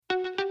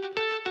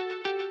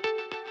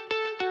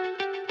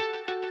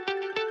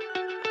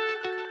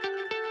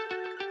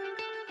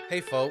Hey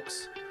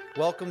folks,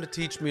 welcome to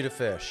Teach Me to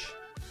Fish.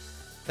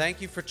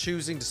 Thank you for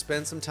choosing to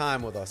spend some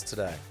time with us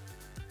today.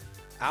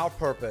 Our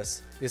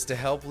purpose is to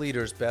help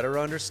leaders better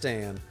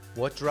understand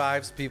what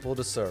drives people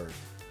to serve.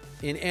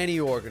 In any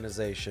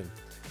organization,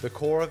 the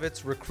core of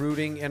its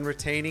recruiting and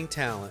retaining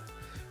talent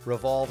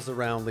revolves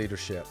around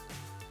leadership.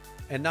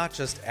 And not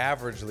just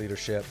average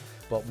leadership,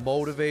 but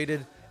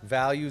motivated,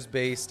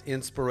 values-based,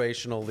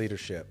 inspirational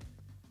leadership.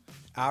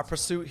 Our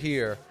pursuit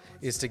here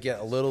is to get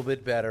a little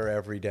bit better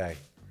every day.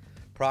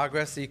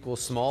 Progress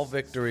equals small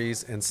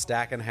victories and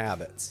stacking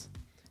habits.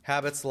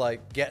 Habits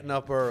like getting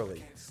up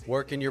early,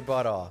 working your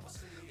butt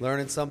off,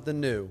 learning something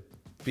new,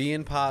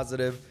 being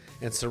positive,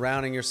 and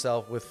surrounding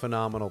yourself with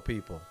phenomenal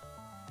people.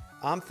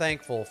 I'm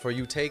thankful for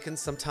you taking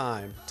some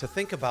time to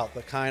think about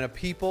the kind of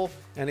people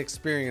and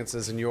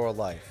experiences in your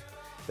life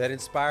that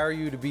inspire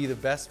you to be the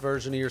best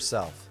version of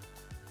yourself.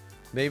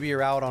 Maybe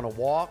you're out on a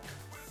walk,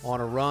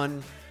 on a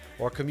run,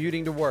 or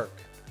commuting to work.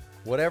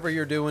 Whatever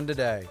you're doing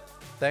today,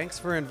 thanks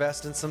for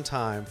investing some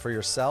time for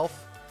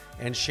yourself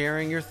and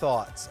sharing your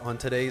thoughts on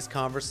today's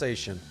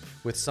conversation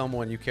with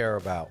someone you care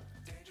about.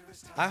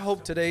 I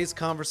hope today's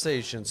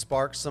conversation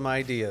sparks some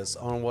ideas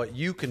on what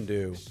you can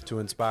do to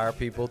inspire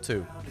people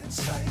too.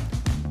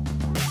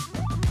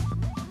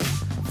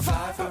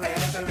 Fly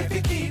forever if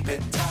you keep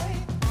it tight.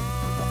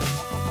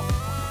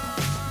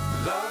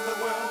 Love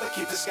the world, but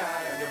keep the sky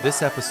on your mind.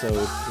 This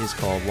episode is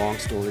called Long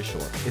Story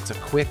Short. It's a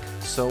quick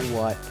so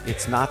what.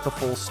 It's not the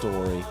full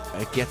story.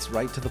 It gets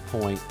right to the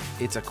point.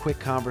 It's a quick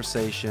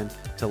conversation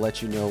to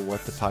let you know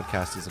what the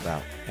podcast is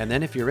about. And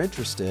then if you're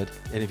interested,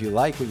 and if you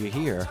like what you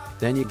hear,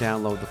 then you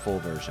download the full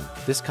version.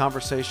 This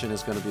conversation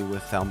is going to be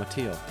with Thelma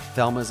Teal.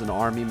 Thelma is an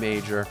Army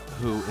major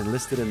who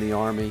enlisted in the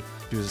Army.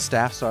 She was a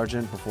staff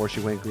sergeant before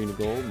she went green to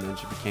gold, and then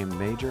she became a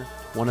major.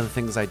 One of the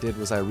things I did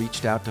was I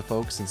reached out to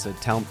folks and said,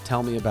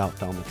 tell me about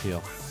Thelma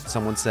Teal.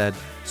 Someone said,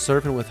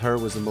 serving with her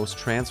was the most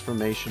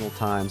transformational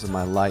times of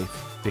my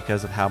life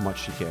because of how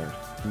much she cared.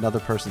 Another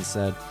person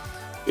said,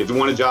 if you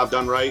want a job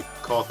done right,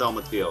 call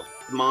Thelma Teal.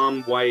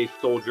 Mom, wife,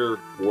 soldier,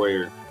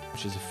 warrior.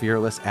 She's a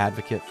fearless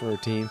advocate for her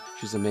team.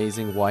 She's an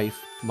amazing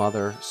wife,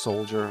 mother,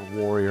 soldier,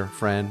 warrior,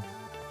 friend.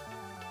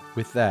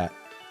 With that,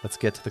 let's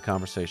get to the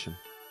conversation.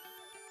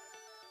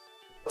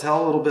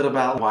 Tell a little bit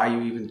about why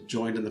you even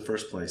joined in the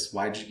first place.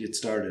 Why did you get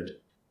started?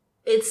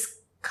 It's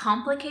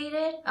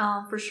complicated,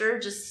 for sure,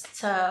 just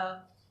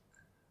to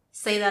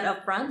say that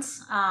up front.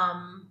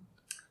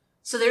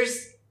 So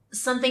there's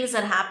some things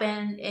that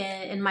happened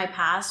in my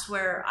past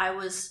where I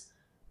was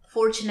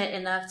fortunate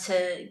enough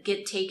to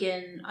get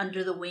taken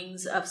under the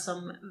wings of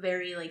some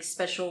very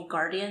special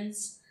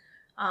guardians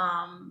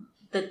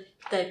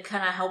that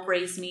kind of help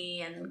raise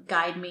me and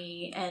guide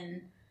me.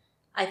 And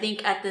I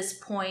think at this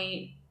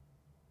point,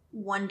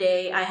 one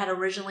day I had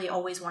originally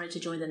always wanted to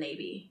join the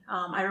Navy.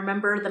 I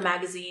remember the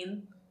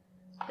magazine.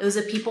 It was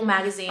a People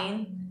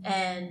magazine,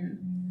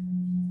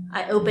 and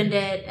I opened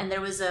it, and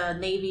there was a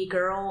Navy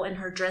girl in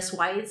her dress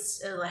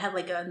whites. It had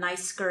a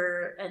nice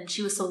skirt, and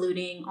she was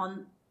saluting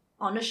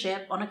on a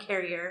ship, on a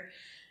carrier.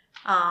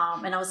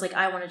 And I was like,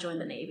 I want to join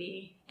the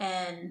Navy.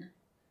 And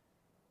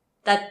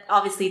that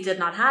obviously did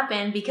not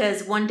happen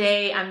because one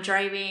day I'm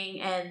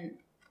driving, and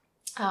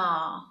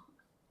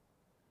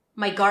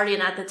my guardian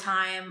at the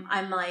time,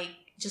 I'm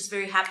just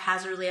very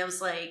haphazardly, I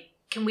was like,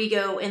 can we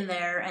go in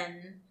there?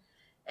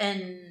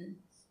 And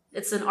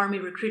it's an Army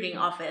recruiting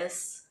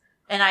office.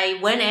 And I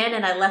went in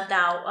and I left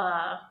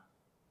out,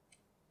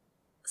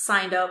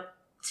 signed up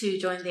to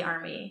join the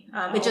Army.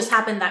 It just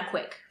happened that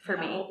quick for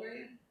me. How old were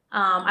you?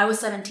 I was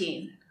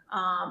 17.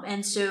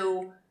 And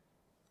so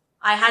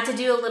I had to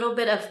do a little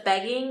bit of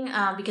begging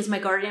because my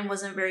guardian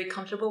wasn't very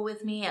comfortable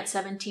with me at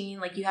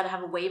 17. You had to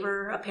have a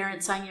waiver, a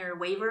parent sign your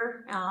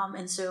waiver.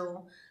 And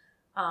so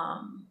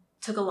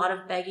took a lot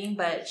of begging,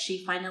 but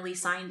she finally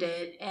signed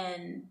it.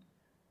 And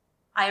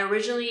I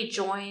originally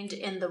joined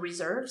in the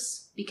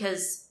reserves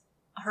because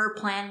her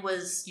plan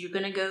was, you're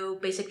going to go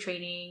basic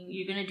training,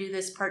 you're going to do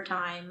this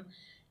part-time,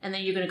 and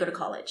then you're going to go to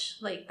college.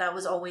 That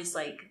was always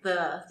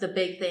the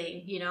big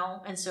thing,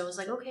 And so I was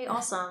like, okay,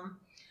 awesome.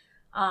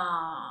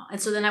 And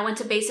so then I went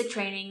to basic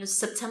training. It was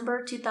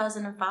September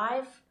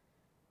 2005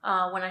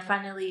 when I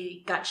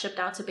finally got shipped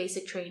out to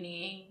basic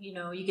training.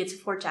 You get to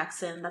Fort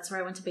Jackson. That's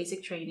where I went to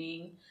basic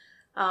training.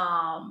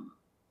 And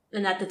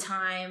at the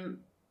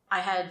time, I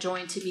had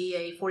joined to be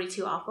a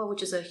 42 Alpha,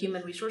 which is a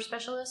human resource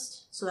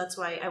specialist. So that's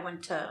why I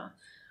went to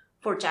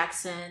Fort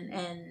Jackson.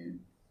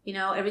 And,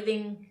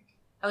 everything,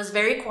 I was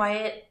very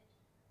quiet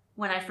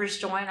when I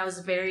first joined. I was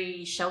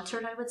very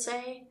sheltered, I would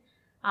say.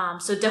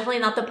 So definitely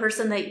not the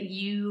person that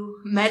you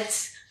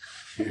met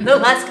the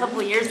last couple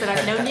of years that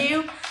I've known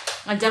you.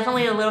 I'm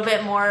definitely a little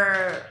bit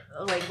more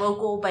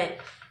vocal, but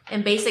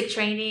in basic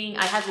training,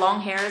 I had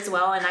long hair as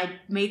well. And I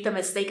made the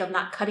mistake of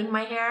not cutting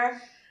my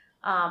hair.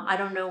 I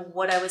don't know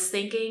what I was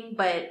thinking,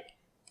 but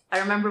I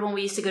remember when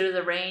we used to go to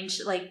the range,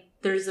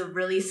 there's a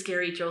really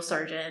scary drill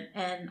sergeant.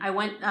 And I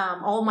went,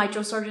 all my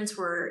drill sergeants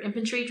were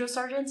infantry drill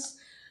sergeants.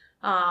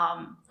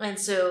 And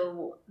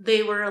so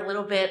they were a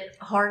little bit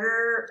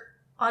harder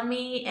on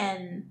me,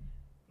 and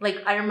Like,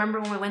 I remember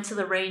when we went to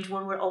the range,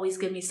 one would always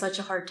give me such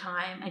a hard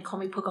time and call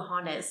me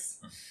Pocahontas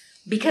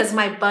because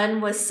my bun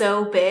was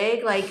so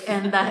big. Like,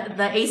 and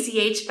the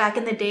ACH back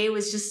in the day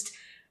was just,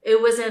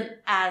 it wasn't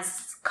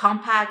as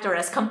compact or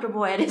as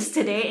comfortable as it is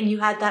today. And you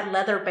had that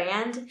leather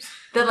band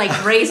that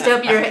like raised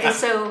up your head.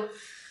 So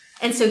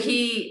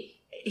he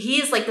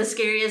is like the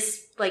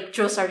scariest like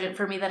drill sergeant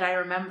for me that I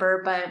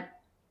remember. But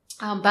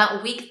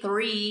about week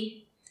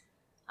 3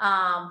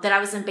 that I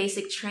was in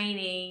basic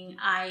training,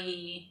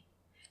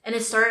 and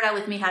it started out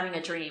with me having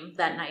a dream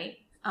that night.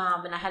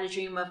 And I had a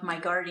dream of my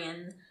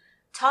guardian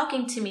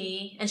talking to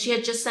me, and she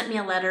had just sent me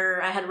a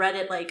letter. I had read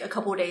it like a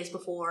couple of days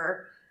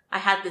before I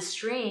had this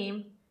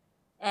dream.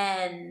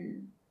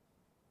 And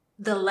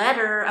the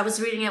letter, I was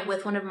reading it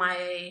with one of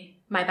my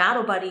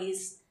battle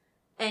buddies.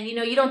 And, you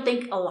know, you don't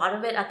think a lot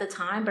of it at the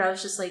time, but I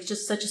was just like,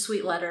 just such a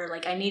sweet letter.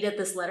 Like, I needed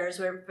this letter. It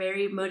was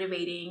very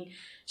motivating.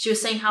 She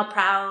was saying how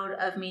proud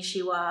of me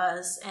she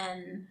was.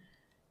 And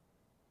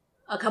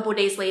a couple of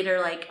days later,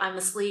 like, I'm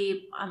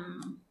asleep.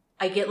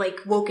 I get like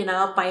woken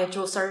up by a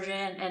drill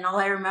sergeant, and all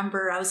I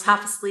remember, I was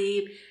half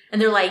asleep,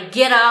 and they're like,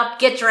 get up,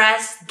 get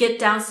dressed, get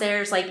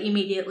downstairs, like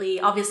immediately.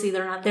 Obviously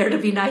they're not there to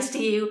be nice to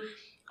you.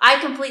 I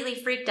completely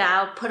freaked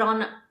out, put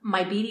on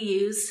my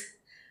BDUs,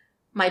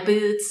 my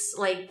boots,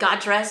 like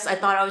got dressed. I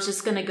thought I was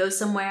just going to go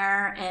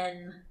somewhere,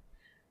 and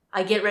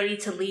I get ready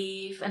to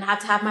leave and have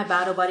to have my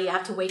battle buddy. I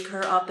have to wake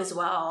her up as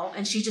well.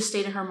 And she just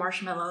stayed in her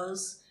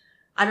marshmallows.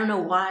 I don't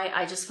know why.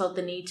 I just felt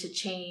the need to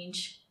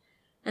change.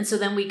 And so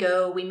then we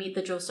meet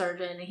the drill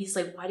sergeant, and he's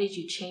like, why did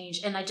you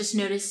change? And I just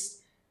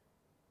noticed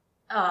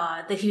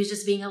that he was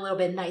just being a little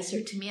bit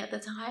nicer to me at the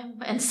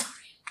time. And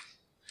sorry.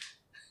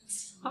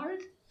 It's hard.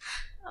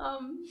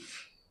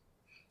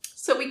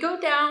 So we go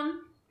down,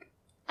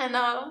 and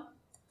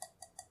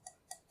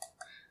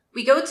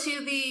we go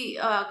to the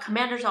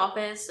commander's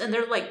office, and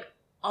they're like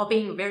all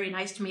being very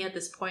nice to me at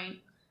this point.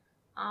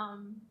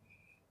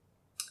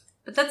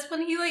 But that's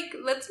when he like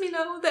lets me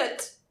know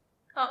that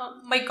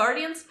my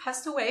guardians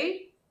passed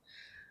away.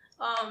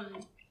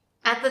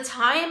 At the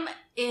time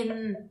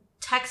in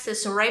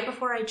Texas, so right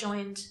before I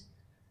joined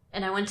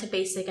and I went to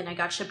basic and I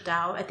got shipped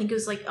out, I think it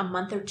was like a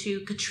month or two,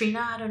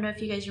 Katrina, I don't know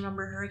if you guys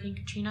remember Hurricane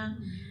Katrina.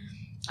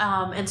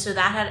 And so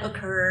that had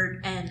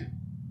occurred, and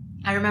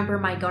I remember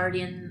my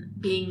guardian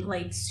being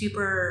like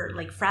super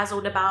like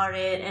frazzled about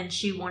it, and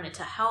she wanted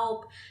to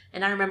help.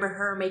 And I remember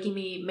her making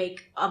me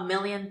make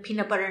 1,000,000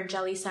 peanut butter and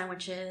jelly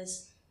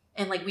sandwiches.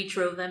 And like we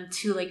drove them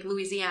to like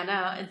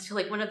Louisiana and to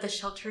like one of the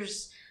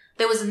shelters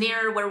that was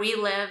near where we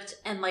lived,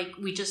 and like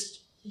we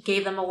just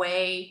gave them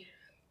away.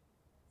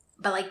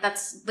 But like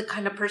that's the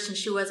kind of person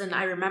she was, and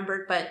I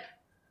remembered. But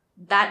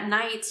that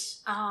night,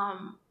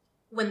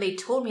 when they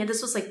told me, and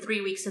this was like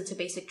 3 weeks into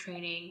basic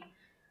training,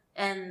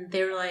 and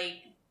they were like,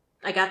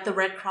 I got the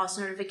Red Cross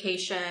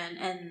notification,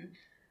 and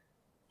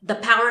the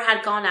power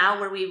had gone out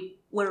where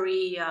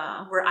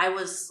I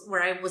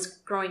was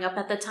growing up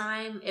at the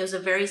time. It was a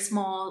very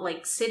small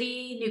like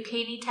city, New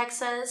Caney,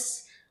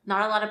 Texas.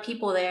 Not a lot of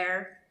people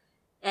there,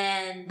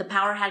 and the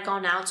power had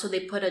gone out, so they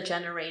put a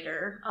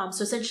generator.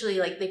 So essentially,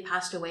 like they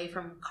passed away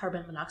from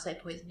carbon monoxide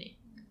poisoning.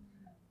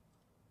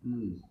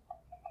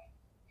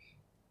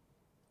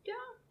 Yeah.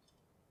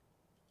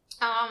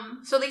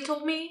 So they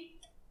told me,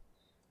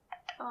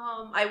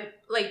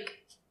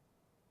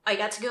 I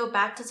got to go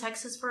back to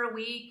Texas for a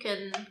week,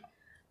 and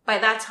by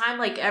that time,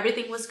 like,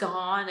 everything was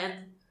gone,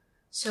 and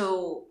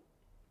so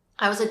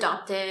I was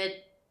adopted,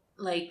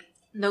 like,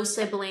 no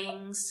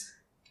siblings,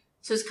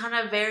 so it's kind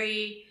of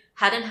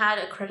hadn't had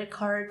a credit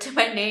card to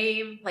my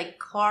name, like,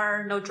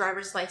 car, no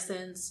driver's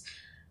license,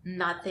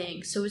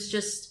 nothing. So it's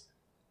just,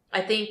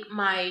 I think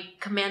my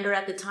commander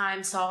at the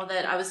time saw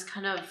that I was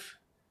kind of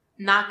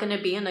not going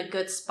to be in a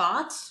good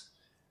spot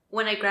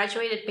when I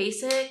graduated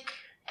basic,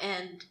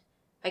 and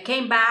I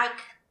came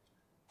back.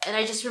 And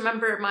I just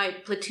remember my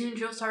platoon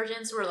drill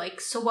sergeants were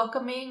like so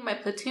welcoming. My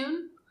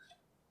platoon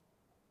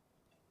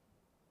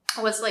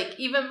was like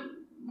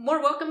even more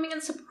welcoming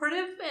and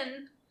supportive.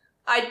 And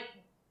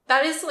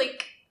that is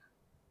like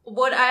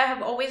what I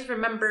have always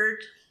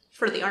remembered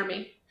for the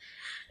Army.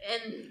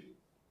 And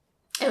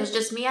it was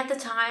just me at the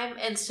time.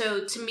 And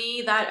so to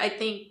me, that I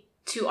think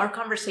to our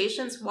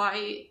conversations,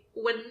 why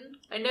when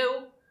I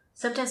know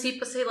sometimes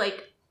people say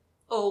like,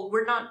 oh,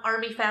 we're not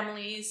Army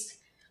families.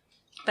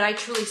 But I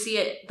truly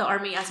see the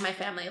Army as my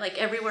family, like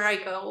everywhere I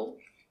go,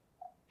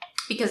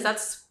 because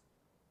that's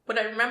what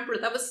I remember.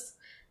 That was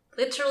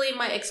literally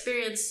my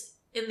experience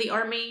in the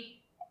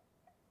Army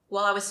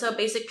while I was still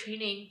basic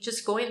training,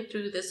 just going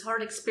through this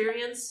hard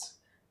experience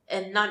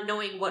and not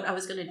knowing what I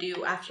was going to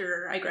do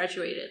after I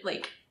graduated.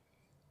 Like,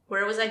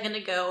 where was I going to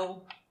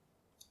go?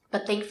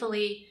 But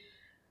thankfully,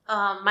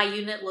 my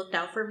unit looked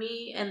out for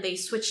me, and they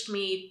switched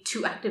me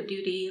to active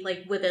duty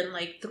like within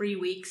like 3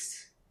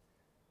 weeks.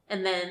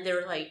 And then they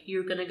were like,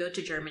 you're going to go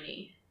to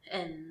Germany.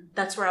 And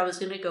that's where I was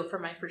going to go for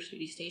my first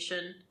duty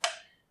station.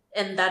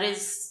 And that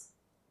is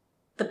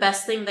the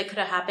best thing that could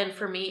have happened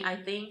for me, I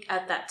think,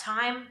 at that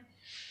time.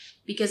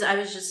 Because I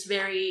was just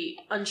very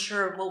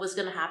unsure of what was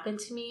going to happen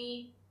to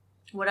me,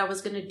 what I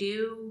was going to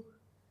do.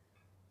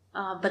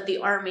 But the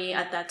Army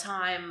at that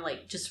time,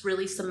 like, just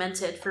really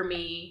cemented for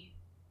me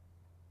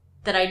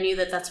that I knew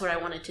that that's what I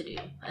wanted to do.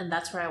 And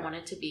that's where I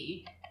wanted to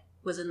be,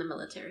 was in the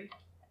military.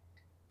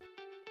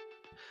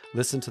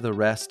 Listen to the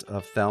rest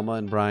of Thelma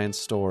and Brian's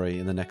story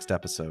in the next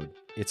episode.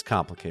 It's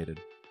complicated.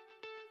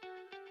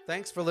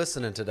 Thanks for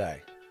listening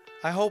today.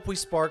 I hope we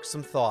sparked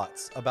some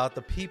thoughts about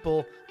the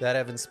people that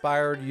have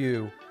inspired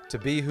you to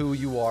be who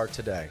you are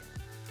today.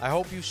 I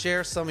hope you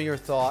share some of your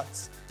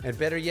thoughts and,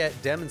 better yet,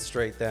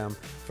 demonstrate them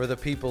for the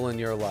people in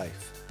your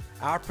life.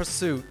 Our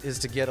pursuit is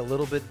to get a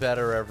little bit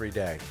better every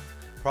day.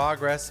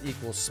 Progress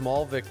equals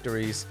small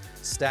victories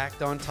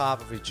stacked on top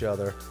of each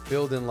other,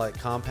 building like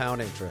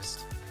compound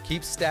interest.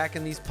 Keep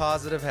stacking these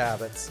positive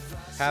habits.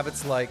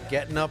 Habits like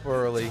getting up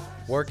early,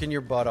 working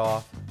your butt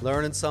off,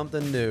 learning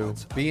something new,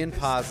 being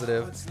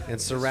positive, and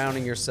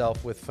surrounding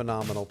yourself with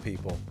phenomenal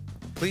people.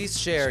 Please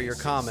share your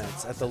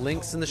comments at the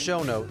links in the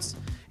show notes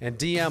and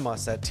DM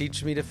us at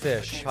Teach Me to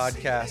Fish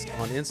podcast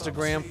on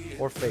Instagram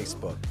or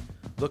Facebook.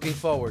 Looking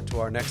forward to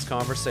our next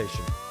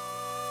conversation.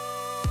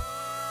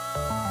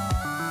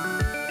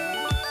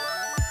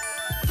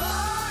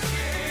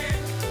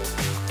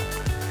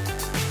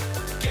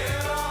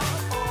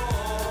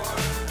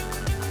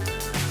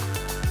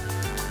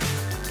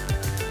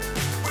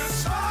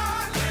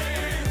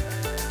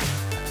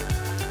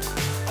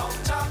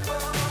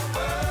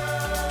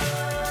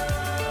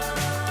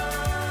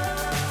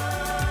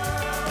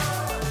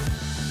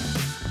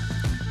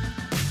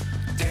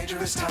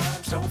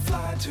 Times don't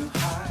fly too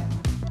high.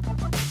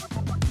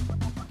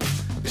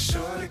 Be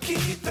sure to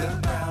keep the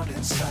ground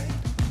in sight.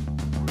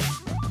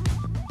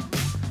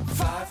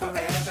 Fly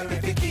forever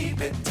if you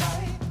keep it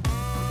tight.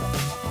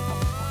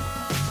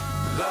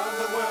 Love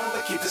the world,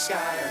 but keep the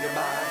sky on your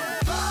mind.